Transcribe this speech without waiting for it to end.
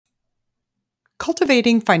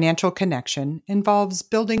Cultivating financial connection involves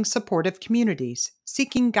building supportive communities,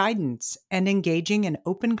 seeking guidance, and engaging in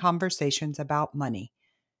open conversations about money.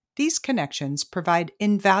 These connections provide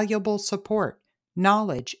invaluable support,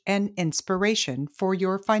 knowledge, and inspiration for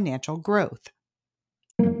your financial growth.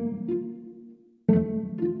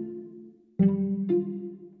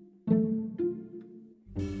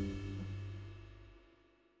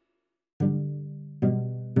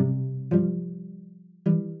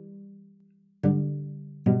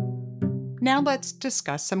 Now let's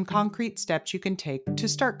discuss some concrete steps you can take to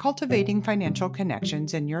start cultivating financial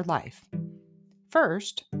connections in your life.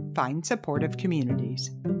 First, find supportive communities.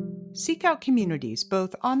 Seek out communities,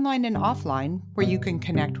 both online and offline, where you can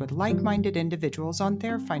connect with like minded individuals on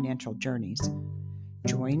their financial journeys.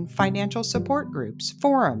 Join financial support groups,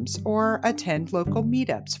 forums, or attend local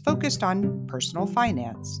meetups focused on personal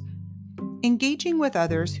finance. Engaging with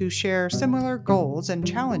others who share similar goals and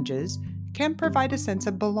challenges can provide a sense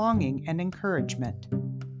of belonging and encouragement.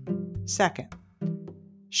 Second,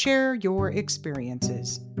 share your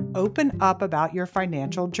experiences. Open up about your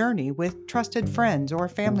financial journey with trusted friends or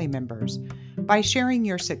family members. By sharing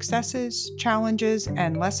your successes, challenges,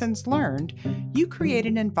 and lessons learned, you create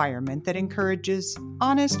an environment that encourages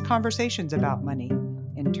honest conversations about money.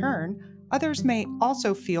 In turn, others may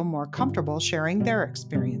also feel more comfortable sharing their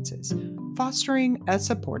experiences, fostering a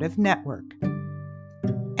supportive network.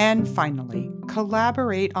 And finally,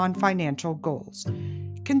 collaborate on financial goals.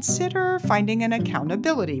 Consider finding an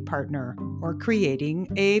accountability partner or creating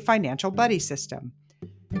a financial buddy system.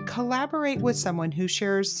 Collaborate with someone who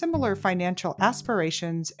shares similar financial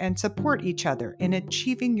aspirations and support each other in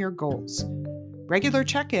achieving your goals. Regular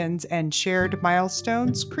check-ins and shared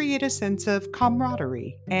milestones create a sense of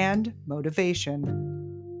camaraderie and motivation.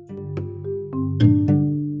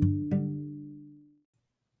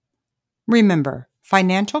 Remember,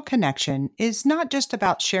 financial connection is not just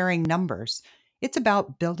about sharing numbers, it's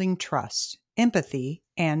about building trust, empathy,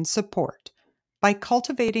 and support. By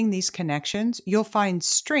cultivating these connections, you'll find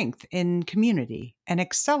strength in community and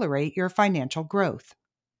accelerate your financial growth.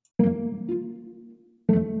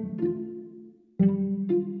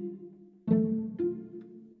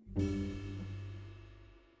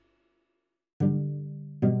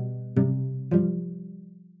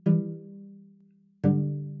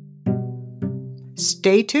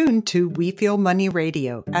 Stay tuned to We Feel Money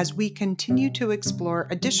Radio as we continue to explore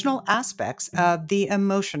additional aspects of the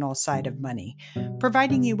emotional side of money,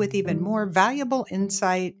 providing you with even more valuable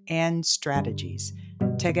insight and strategies.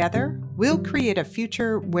 Together, we'll create a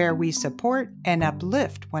future where we support and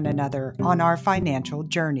uplift one another on our financial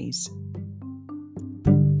journeys.